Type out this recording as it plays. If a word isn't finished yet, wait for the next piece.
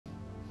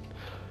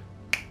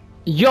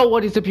Yo,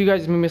 what is up you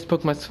guys, it's me Mr.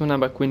 Pokemon, so I'm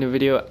back with a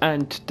video,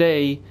 and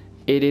today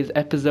it is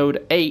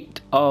episode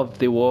 8 of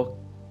The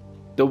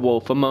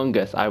Wolf Among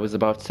Us. I was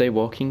about to say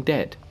Walking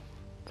Dead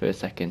for a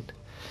second.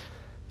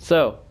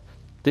 So,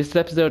 this is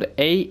episode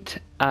 8,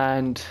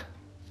 and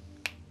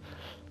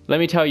let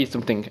me tell you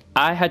something.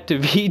 I had to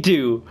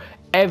redo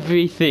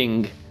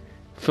everything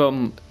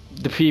from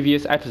the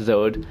previous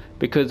episode,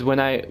 because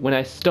when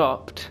I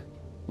stopped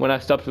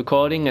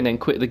recording and then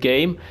quit the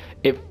game,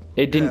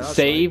 it didn't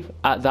save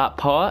at that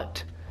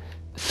part.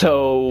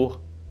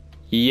 So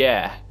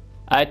yeah,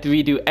 I had to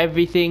redo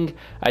everything.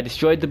 I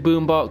destroyed the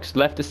boombox,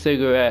 left the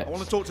cigarette, I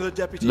want to talk to the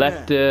deputy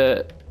left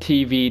the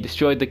TV,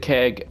 destroyed the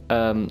keg,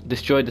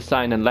 destroyed the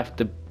sign, and left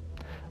the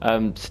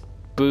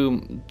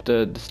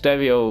the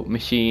stereo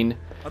machine,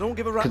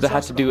 because I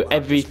had to do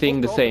everything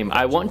the same.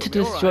 I wanted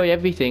to destroy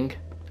everything.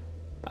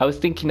 I was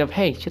thinking of,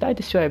 hey, should I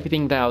destroy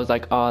everything? Then I was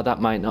like, oh,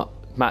 that might not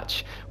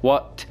match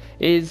what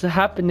is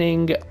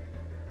happening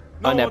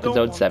on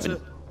episode 7.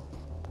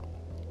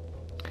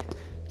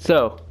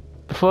 So,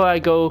 before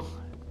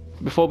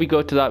we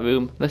go to that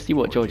room, let's see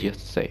what Georgie has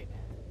to say.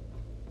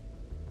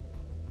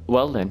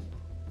 Well then.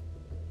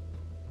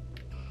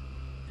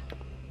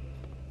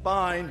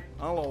 Fine,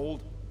 I'll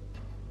hold.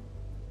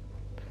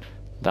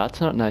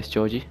 That's not nice,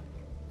 Georgie.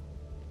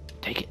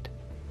 Take it.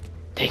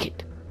 Take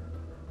it.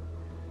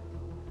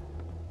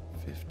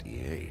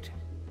 58.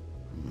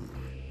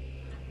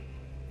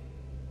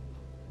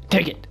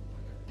 Take it.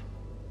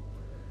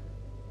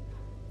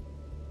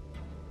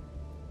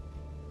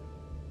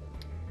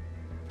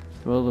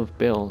 Roll of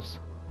bills.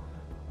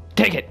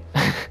 Take it!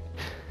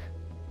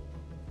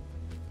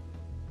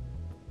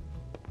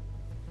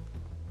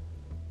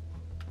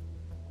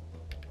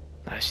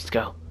 Let's just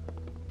go.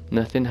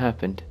 Nothing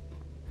happened.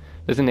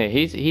 Listen here,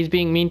 he's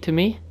being mean to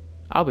me.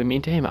 I'll be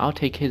mean to him. I'll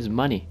take his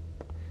money.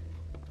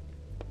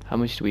 How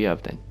much do we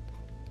have then?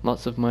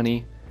 Lots of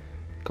money.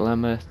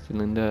 Glamour,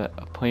 cylinder,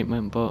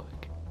 appointment book,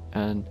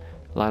 and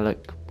lilac,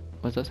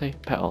 what does that say?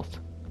 Petals.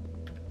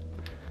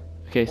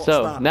 Okay, What's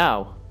so that?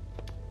 now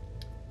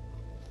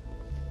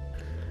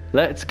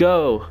let's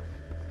go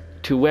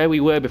to where we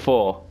were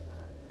before.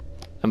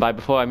 And by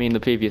before, I mean the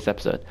previous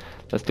episode.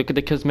 Let's look at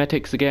the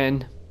cosmetics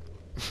again.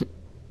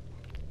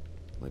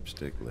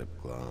 Lipstick, lip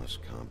gloss,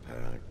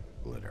 compact,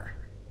 glitter.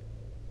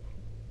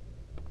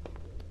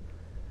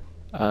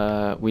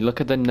 We look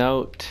at the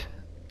note,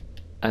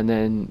 and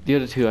then the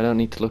other two I don't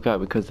need to look at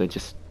because they're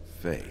just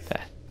Faith,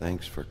 there.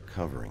 thanks for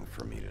covering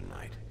for me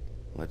tonight.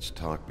 Let's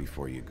talk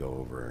before you go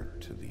over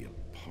to the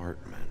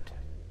apartment.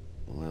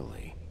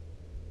 Lily.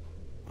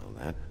 Well,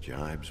 that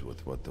jibes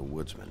with what the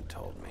woodsman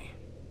told me.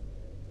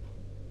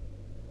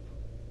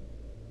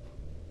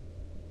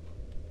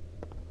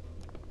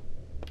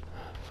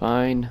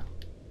 Fine.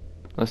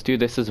 Let's do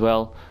this as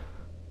well.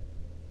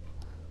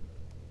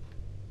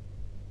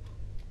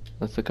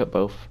 Let's look at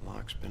both.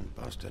 Lock's been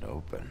busted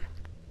open.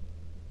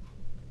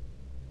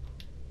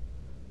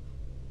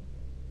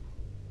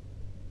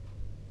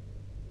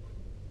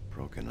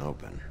 Broken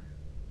open,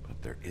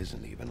 but there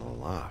isn't even a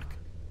lock.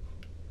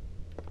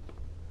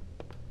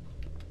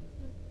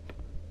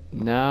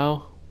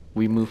 Now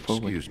we move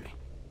forward. Excuse me.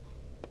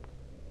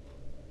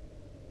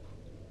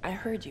 I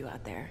heard you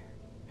out there.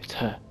 It's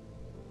her.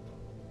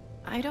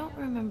 I don't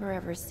remember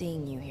ever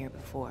seeing you here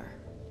before.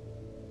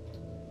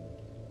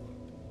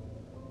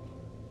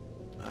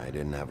 I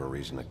didn't have a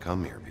reason to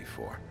come here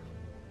before.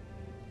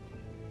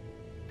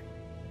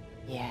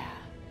 Yeah.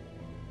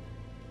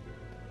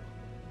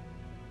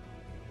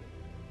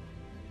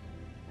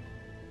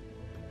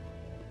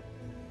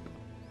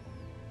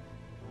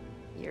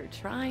 You're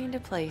trying to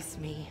place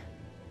me.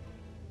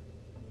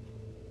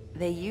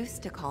 They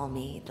used to call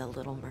me the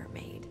Little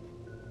Mermaid.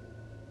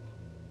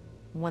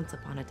 Once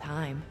upon a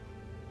time.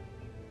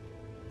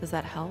 Does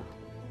that help?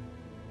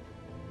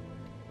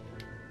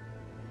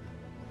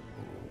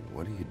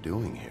 What are you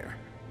doing here?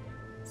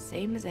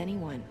 Same as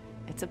anyone.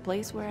 It's a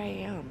place where I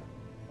am.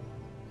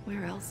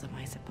 Where else am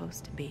I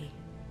supposed to be?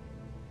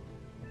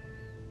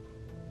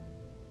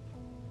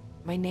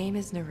 My name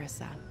is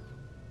Nerissa.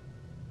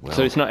 Well,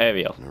 So it's not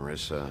Ariel.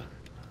 Nerissa,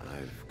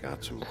 I've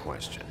got some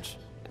questions.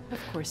 Of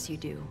course you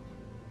do.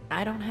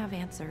 I don't have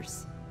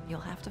answers.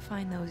 You'll have to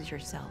find those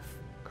yourself.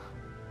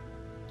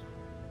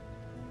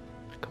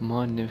 Come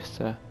on,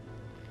 Nissa.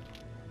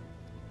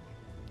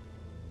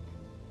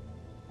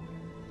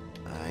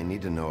 I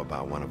need to know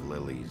about one of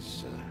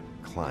Lily's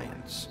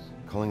clients,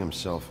 calling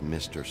himself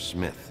Mr.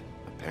 Smith,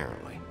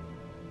 apparently.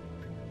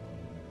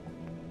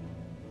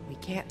 We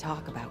can't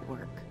talk about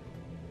work.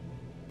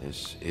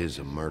 This is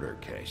a murder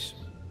case.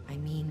 I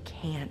mean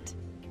can't.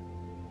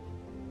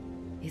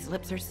 These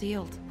lips are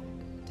sealed.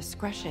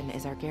 Discretion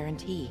is our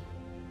guarantee.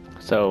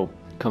 So,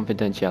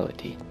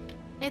 confidentiality.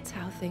 It's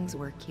how things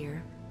work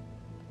here.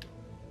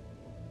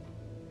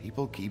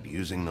 People keep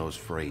using those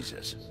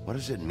phrases. What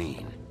does it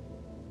mean?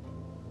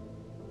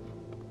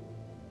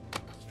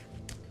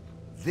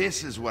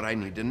 This is what I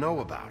need to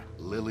know about.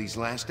 Lily's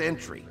last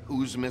entry.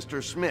 Who's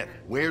Mr. Smith?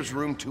 Where's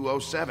room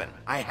 207?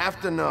 I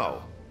have to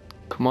know.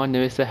 Come on,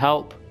 Nerissa,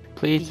 help.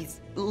 Please.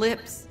 These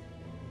lips,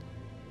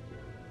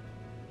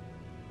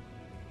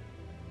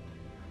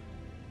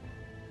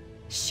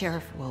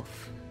 Sheriff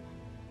Wolf,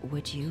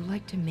 would you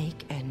like to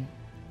make an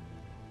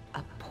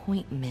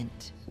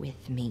appointment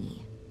with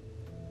me?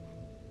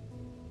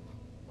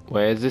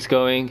 Where is this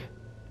going?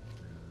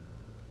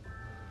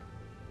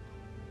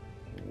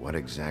 What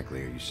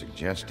exactly are you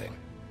suggesting?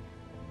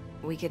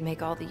 We could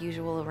make all the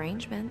usual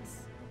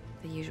arrangements.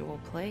 The usual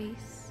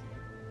place.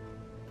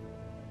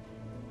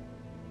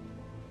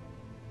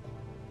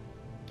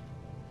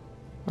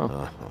 Oh.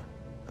 Uh-huh.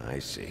 I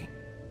see.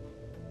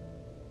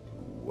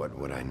 What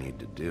would I need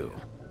to do?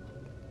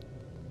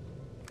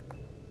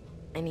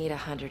 I need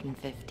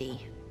 150.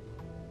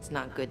 It's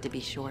not good to be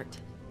short.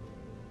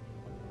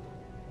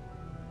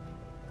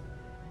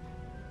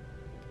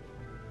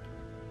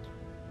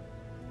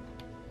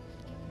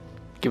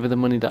 Give her the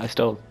money that I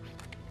stole.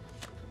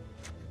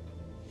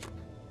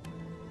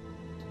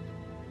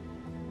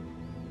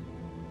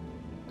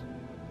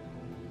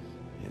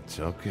 It's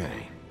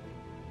okay.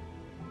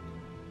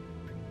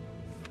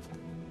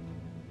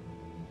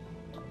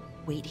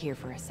 Wait here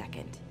for a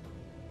second.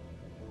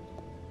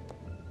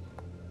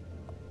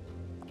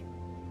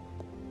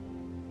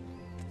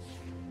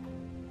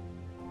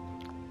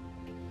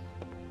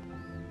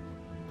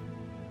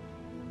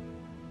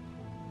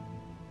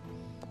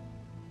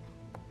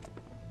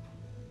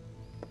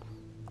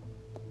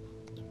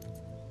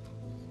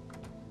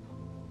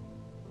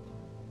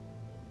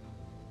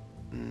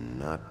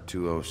 Not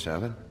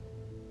 207?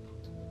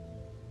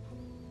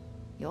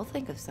 You'll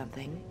think of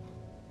something.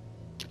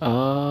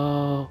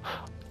 Oh,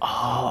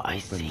 I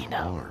see Open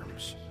now.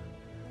 Arms.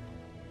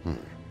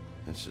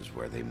 This is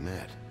where they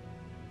met.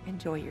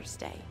 Enjoy your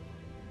stay.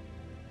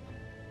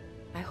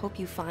 I hope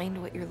you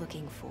find what you're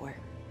looking for.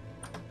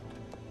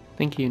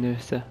 Thank you,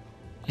 Nerissa.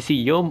 You see,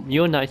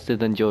 you're nicer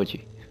than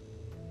Georgie.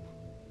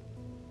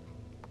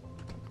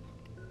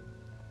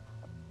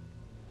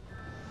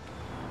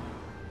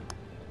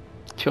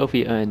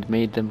 Trophy earned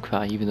made them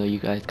cry, even though you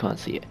guys can't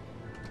see it.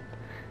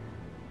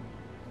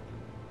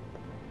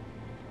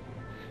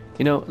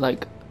 You know,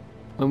 like,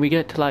 when we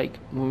get to, like,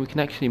 when we can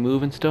actually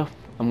move and stuff,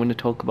 I'm gonna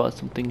talk about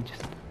something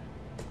just...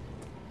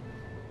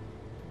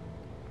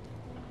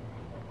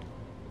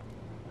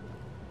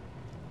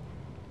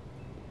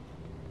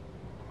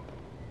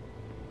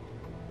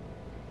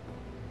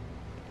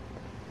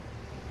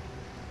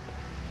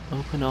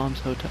 Open Arms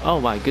Hotel. Oh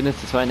my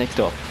goodness, it's right next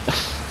door.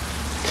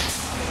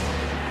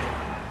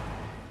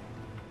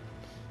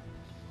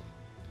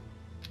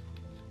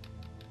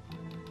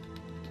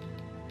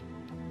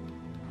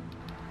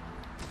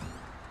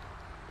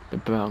 The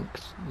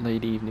Bronx,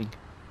 late evening.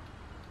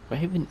 Where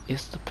even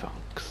is the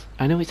Bronx?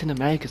 I know it's in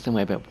America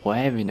somewhere, but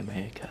where in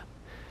America?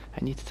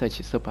 I need to search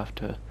this up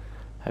after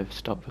I've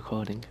stopped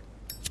recording.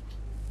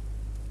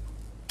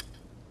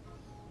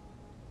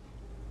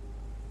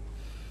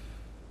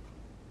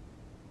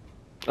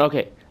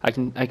 Okay, I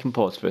can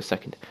pause for a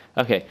second.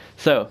 Okay,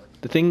 so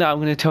the thing that I'm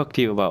going to talk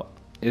to you about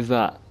is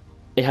that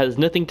it has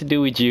nothing to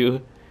do with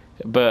you,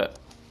 but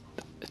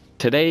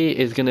today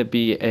is going to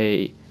be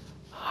a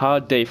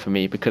hard day for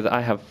me because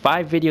I have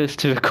 5 videos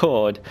to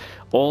record,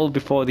 all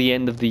before the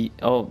end of the...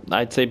 Oh,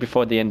 I'd say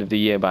before the end of the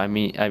year, but I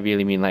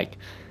really mean like...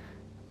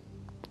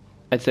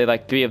 I'd say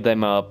like 3 of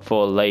them are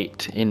for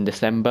late in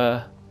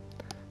December,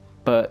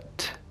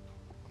 but...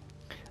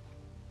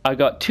 I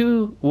got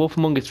 2 Wolf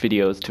Among Us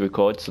videos to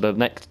record, so the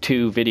next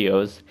 2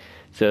 videos,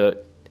 so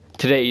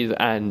today's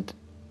and,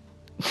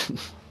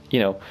 you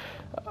know,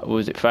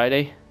 was it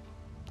Friday?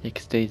 Yeah,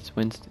 'cause today's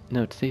Wednesday,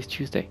 no, today's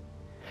Tuesday.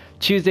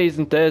 Tuesdays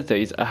and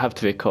Thursdays I have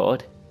to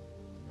record,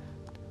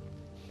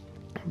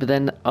 but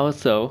then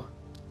also,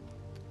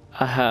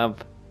 I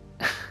have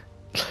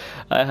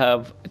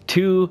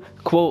 2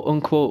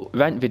 quote-unquote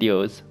rant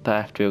videos that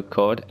I have to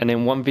record, and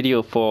then 1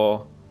 video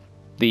for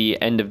the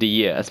end of the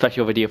year, a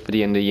special video for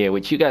the end of the year,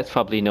 which you guys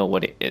probably know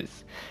what it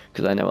is,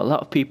 because I know a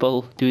lot of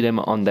people do them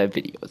on their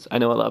videos. I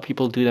know a lot of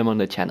people do them on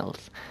their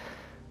channels.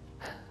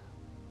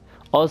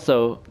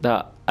 Also,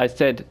 that I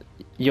said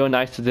you're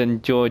nicer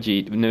than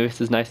Georgie,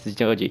 Nerissa's nicer than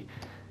Georgie,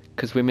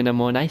 because women are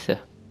more nicer.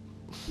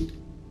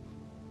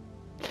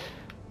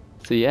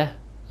 So yeah,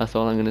 that's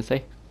all I'm gonna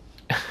say.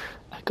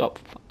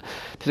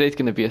 Today's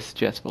gonna be a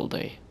stressful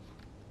day.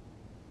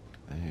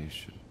 They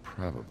should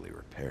probably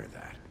repair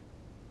that.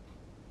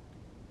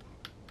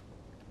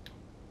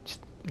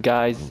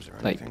 Guys,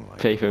 like, Anything like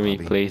pray for me,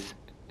 Bobby? please.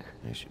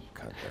 They should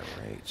cut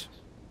their rates.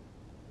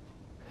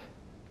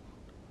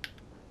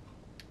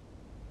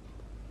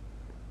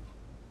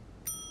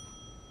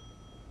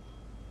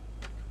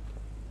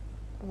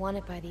 Want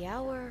it by the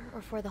hour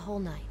or for the whole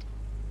night?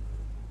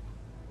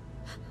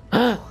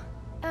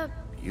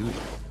 Beauty.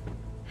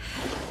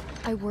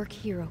 I work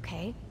here,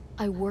 okay?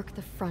 I work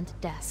the front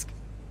desk.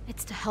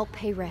 It's to help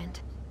pay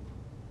rent.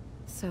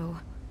 So,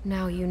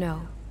 now you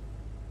know.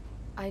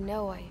 I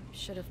know I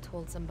should have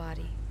told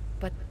somebody,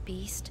 but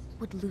Beast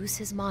would lose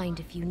his mind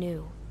if you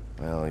knew.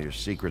 Well, your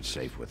secret's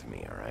safe with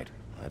me, all right?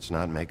 Let's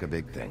not make a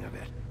big thing of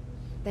it.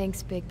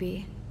 Thanks,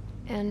 Bigby.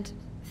 And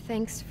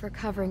thanks for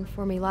covering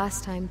for me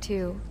last time,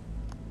 too.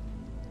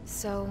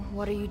 So,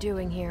 what are you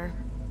doing here?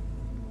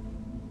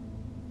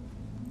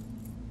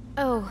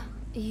 Oh,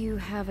 You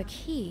have a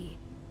key.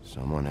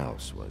 Someone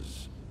else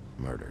was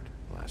murdered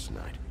last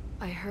night.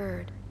 I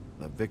heard.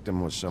 The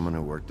victim was someone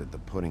who worked at the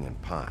Pudding and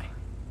Pie.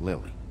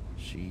 Lily.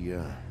 She,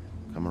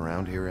 come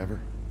around here ever?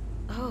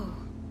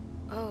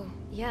 Oh,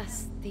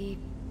 yes, the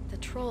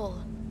troll.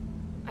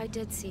 I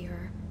did see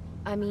her.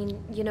 I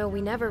mean, you know,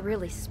 we never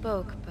really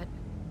spoke, but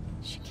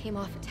she came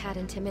off a tad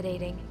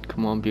intimidating.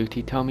 Come on,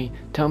 Beauty, tell me,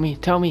 tell me,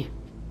 tell me.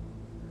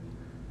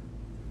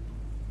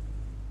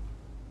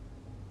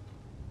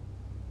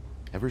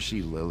 Ever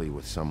see Lily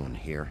with someone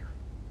here?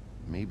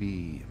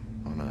 Maybe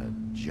on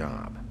a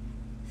job.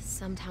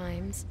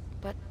 Sometimes,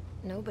 but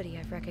nobody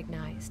I've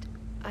recognized.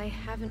 I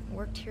haven't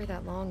worked here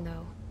that long,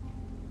 though.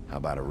 How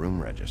about a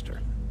room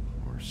register?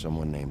 Or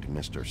someone named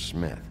Mr.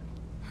 Smith?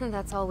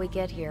 That's all we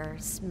get here,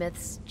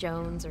 Smiths,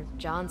 Jones, or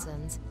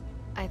Johnsons.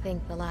 I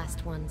think the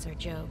last ones are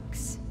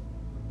jokes.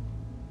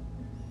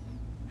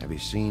 Have you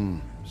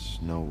seen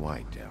Snow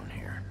White down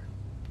here?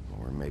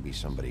 Or maybe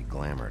somebody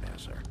glamored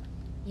as her?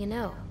 You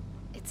know,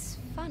 it's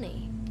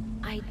funny.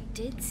 I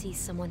did see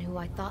someone who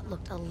I thought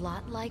looked a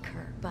lot like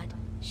her, but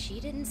she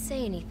didn't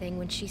say anything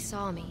when she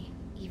saw me,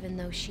 even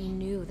though she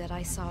knew that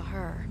I saw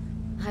her.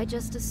 I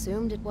just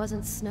assumed it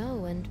wasn't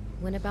Snow and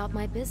went about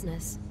my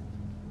business.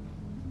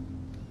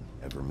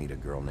 Ever meet a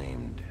girl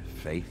named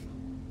Faith?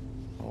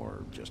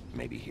 Or just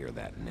maybe hear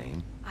that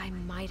name? I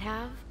might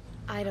have.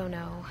 I don't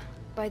know.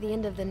 By the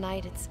end of the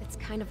night, it's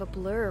kind of a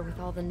blur with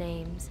all the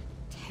names.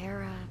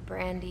 Tara,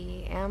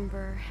 Brandy,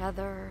 Amber,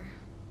 Heather...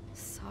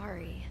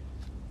 Sorry.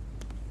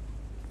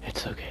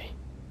 It's okay.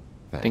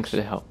 Thanks. Thanks for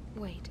the help.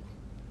 Wait.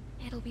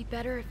 It'll be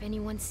better if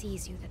anyone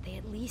sees you that they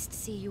at least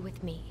see you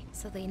with me,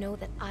 so they know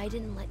that I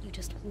didn't let you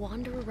just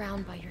wander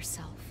around by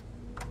yourself.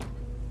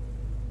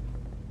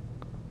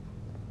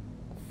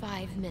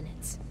 5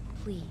 minutes,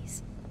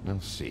 please. We'll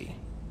see,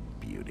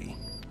 Beauty.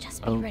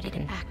 Just be ready to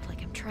Okay. act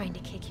like I'm trying to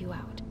kick you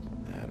out.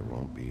 That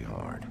won't be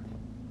hard.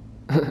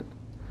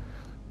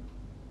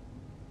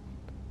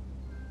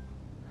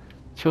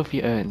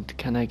 Trophy earned.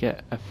 Can I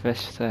get a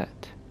fresh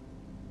set?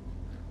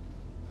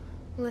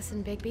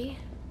 Listen, Bigby.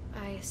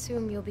 I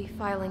assume you'll be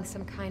filing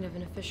some kind of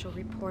an official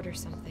report or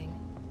something.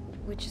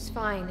 Which is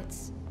fine,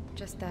 it's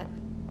just that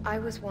I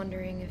was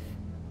wondering if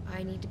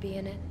I need to be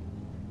in it.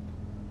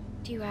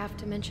 Do you have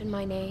to mention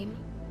my name?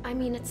 I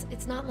mean,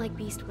 it's not like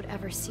Beast would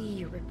ever see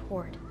your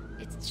report.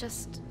 It's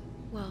just,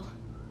 well,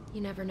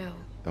 you never know.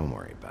 Don't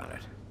worry about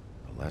it.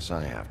 The less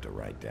I have to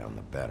write down,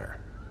 the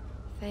better.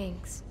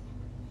 Thanks.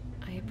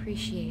 I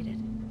appreciate it.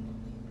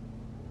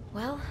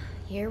 Well,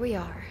 here we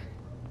are.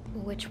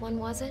 Which one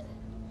was it?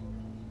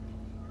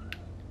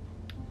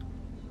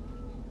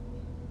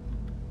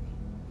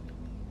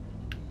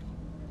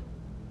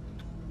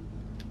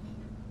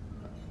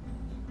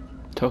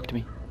 Talk to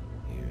me.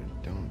 You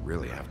don't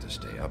really have to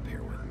stay up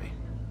here with me.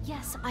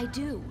 Yes, I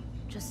do.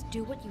 Just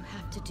do what you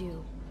have to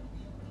do.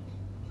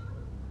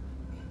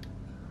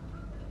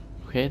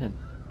 Okay then.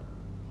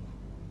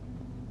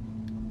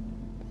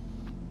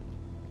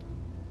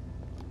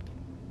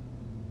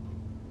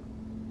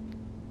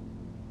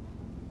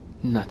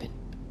 Nothing.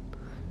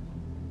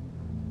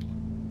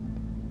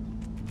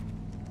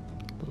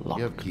 Locked.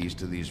 You have keys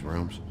to these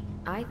rooms?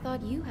 I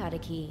thought you had a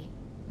key.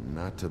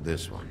 Not to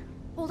this one.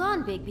 Hold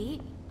on,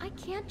 Bigby. I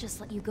can't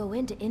just let you go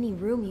into any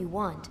room you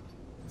want.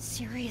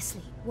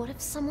 Seriously, what if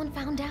someone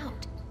found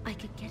out? I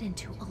could get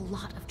into a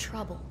lot of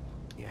trouble.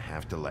 You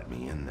have to let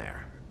me in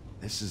there.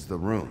 This is the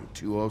room,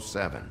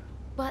 207.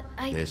 But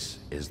This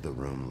is the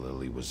room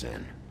Lily was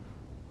in.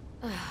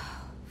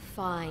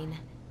 Fine.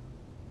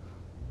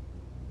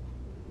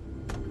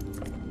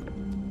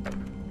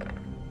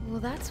 Well,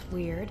 that's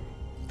weird.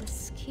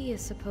 This key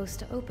is supposed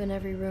to open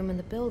every room in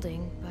the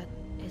building, but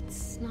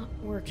it's not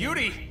working.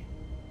 Beauty!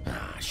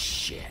 Ah,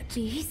 shit.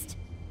 Beast?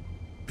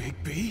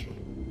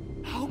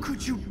 Bigby? How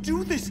could you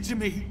do this to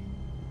me?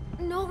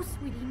 No,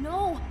 sweetie,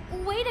 no.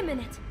 Wait a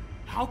minute.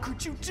 How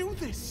could you do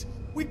this?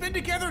 We've been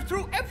together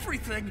through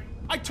everything.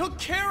 I took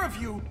care of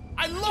you.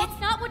 I love...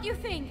 It's not what you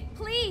think.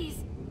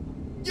 Please.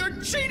 You're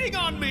cheating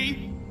on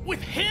me!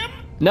 With him?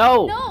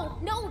 No!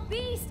 No,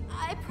 Beast.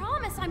 I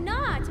promise I'm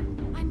not.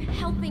 I'm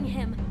helping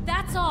him.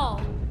 That's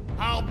all.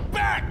 I'll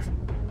bet!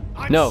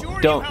 I'm No,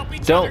 sure don't, you help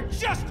each don't. other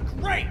just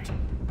great!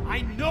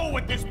 I know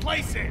what this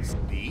place is!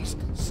 Beast,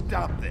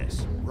 stop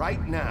this.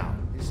 Right now.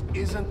 This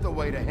isn't the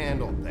way to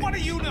handle things. What do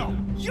you know?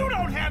 You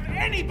don't have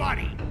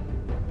anybody!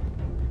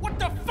 What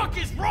the fuck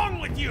is wrong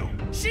with you?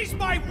 She's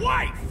my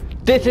wife!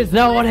 This is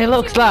not what it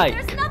looks like!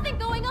 There's nothing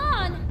going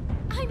on.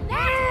 I'm not.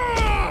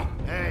 Ah!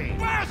 Hey!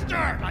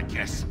 Bastard! I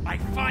guess I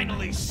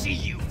finally see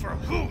you for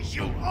who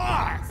you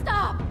are!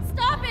 Stop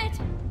it.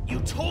 You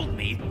told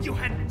me you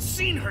hadn't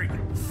seen her, you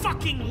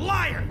fucking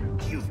liar!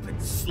 You've been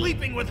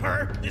sleeping with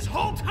her this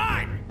whole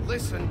time!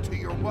 Listen to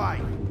your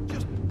wife.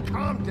 Just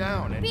calm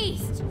down and...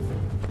 Beast.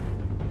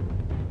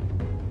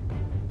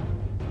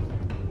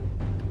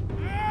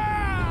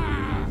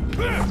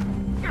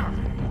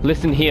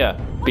 Listen here,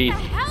 Beast.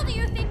 What the hell do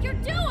you think you're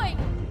doing?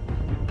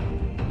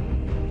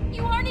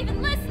 You aren't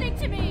even listening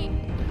to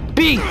me.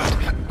 Beast!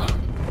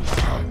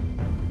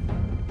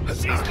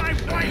 She's my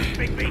wife,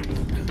 Bigby!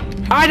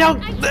 I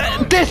don't.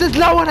 This is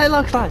not what I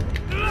look like.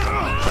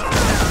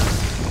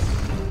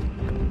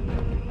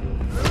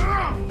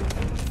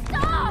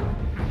 Stop!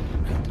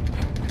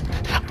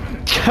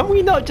 Can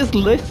we not just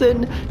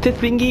listen to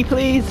Thingy,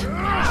 please?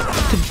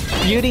 To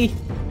Beauty,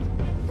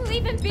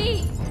 Leave him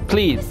be!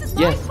 please. This is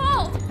my Yes.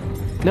 fault!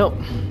 No.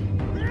 Please,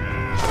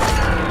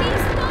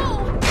 no!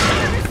 I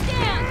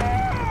understand!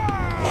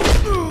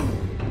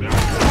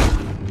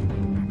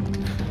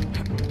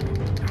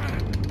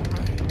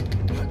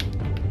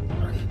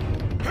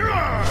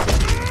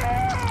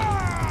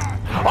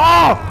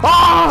 Oh!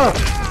 Oh!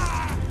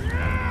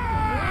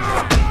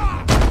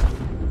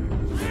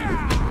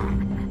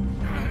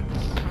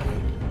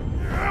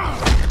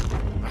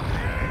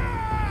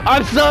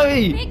 I'm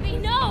sorry.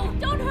 Bigby, no!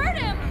 Don't hurt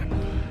him!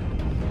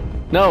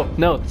 No,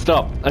 no,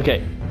 stop.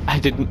 Okay,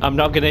 I'm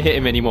not gonna hit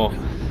him anymore.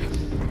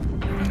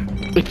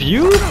 If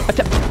you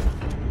attack.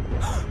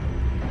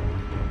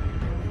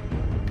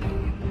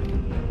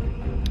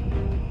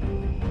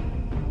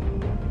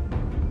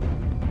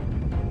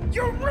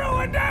 You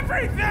ruined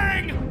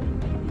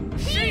everything!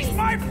 She's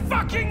my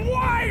fucking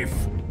wife!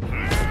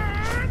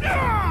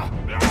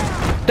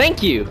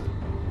 Thank you.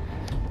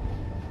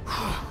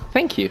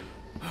 Thank you.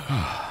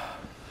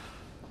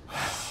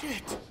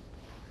 Shit!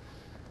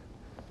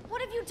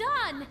 What have you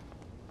done?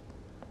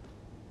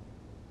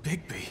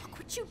 Bigby, Look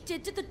what you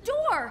did to the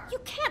door! You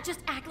can't just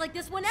act like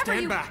this whenever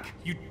stand you- back.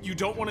 You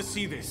don't want to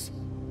see this.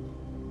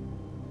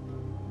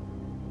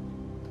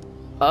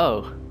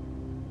 Oh.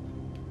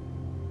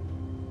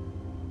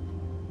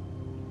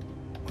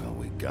 Well,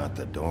 we got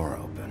the door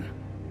open.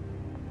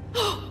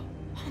 Oh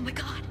my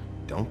god.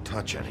 Don't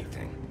touch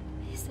anything.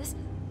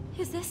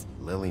 Is this?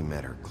 Lily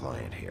met her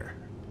client here.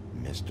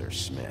 Mr.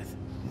 Smith,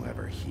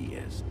 whoever he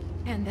is.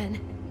 And then,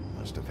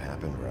 Must have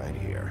happened right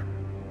here.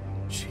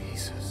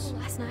 Jesus.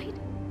 last night?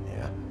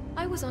 Yeah?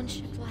 I was on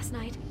shift last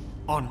night.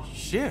 On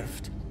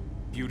shift?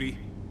 Beauty,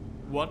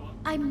 what?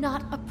 I'm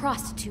not a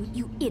prostitute,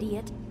 you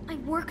idiot. I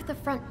work the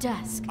front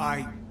desk.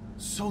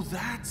 So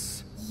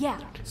that's... Yeah.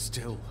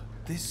 Still,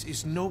 this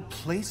is no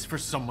place for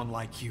someone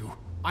like you.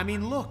 I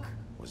mean, look.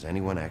 Was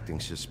anyone acting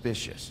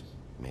suspicious?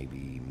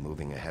 Maybe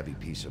moving a heavy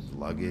piece of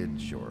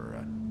luggage,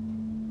 or,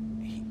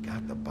 he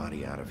got the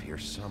body out of here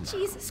somehow.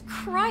 Jesus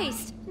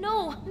Christ!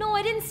 No,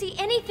 I didn't see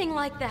anything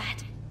like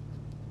that.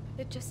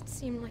 It just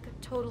seemed like a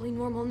totally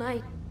normal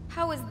night.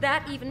 How is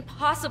that even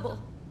possible?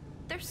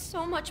 There's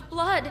so much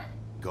blood.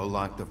 Go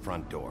lock the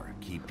front door.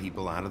 Keep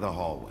people out of the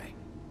hallway.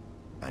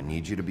 I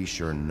need you to be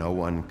sure no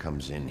one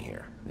comes in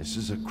here. This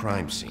is a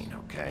crime scene,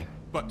 okay?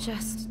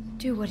 Just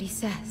do what he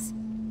says.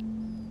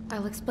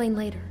 I'll explain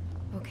later,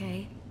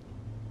 okay?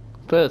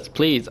 First,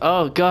 please.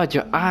 Oh God,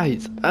 your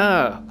eyes.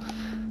 Ah.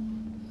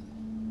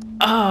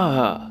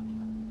 Ah.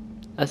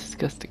 That's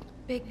disgusting.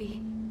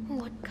 Bigby,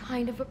 what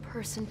kind of a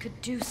person could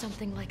do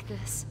something like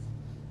this?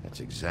 That's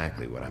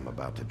exactly what I'm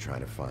about to try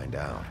to find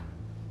out.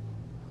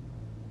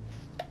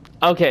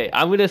 Okay,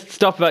 I'm gonna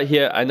stop right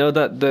here. I know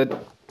that the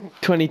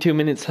 22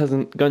 minutes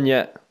hasn't gone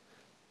yet.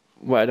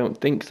 Well, I don't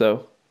think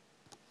so.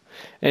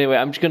 Anyway,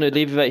 I'm just gonna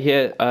leave it right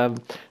here.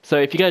 So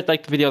if you guys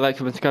liked the video, like,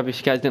 comment, subscribe. If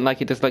you guys didn't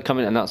like it, just like,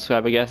 comment, and not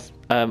subscribe, I guess.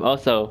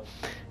 Also,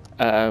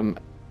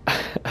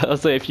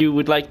 if you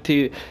would like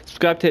to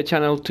subscribe to the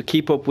channel to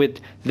keep up with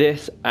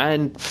this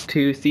and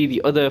to see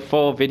the other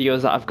 4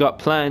 videos that I've got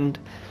planned,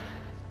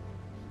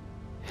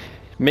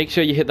 make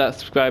sure you hit that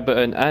subscribe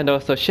button, and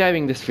also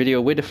sharing this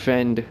video with a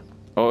friend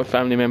or a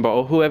family member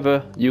or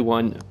whoever you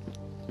want.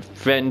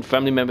 Friend,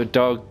 family member,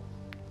 dog,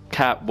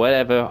 cat,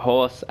 whatever,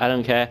 horse, I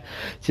don't care.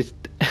 Just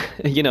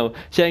you know,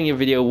 sharing your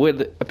video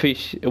would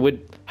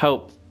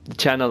help the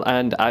channel,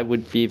 and I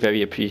would be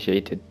very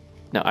appreciated.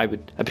 No, I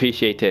would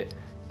appreciate it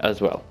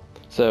as well.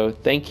 So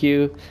thank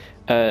you.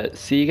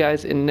 See you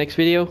guys in the next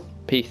video.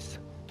 Peace.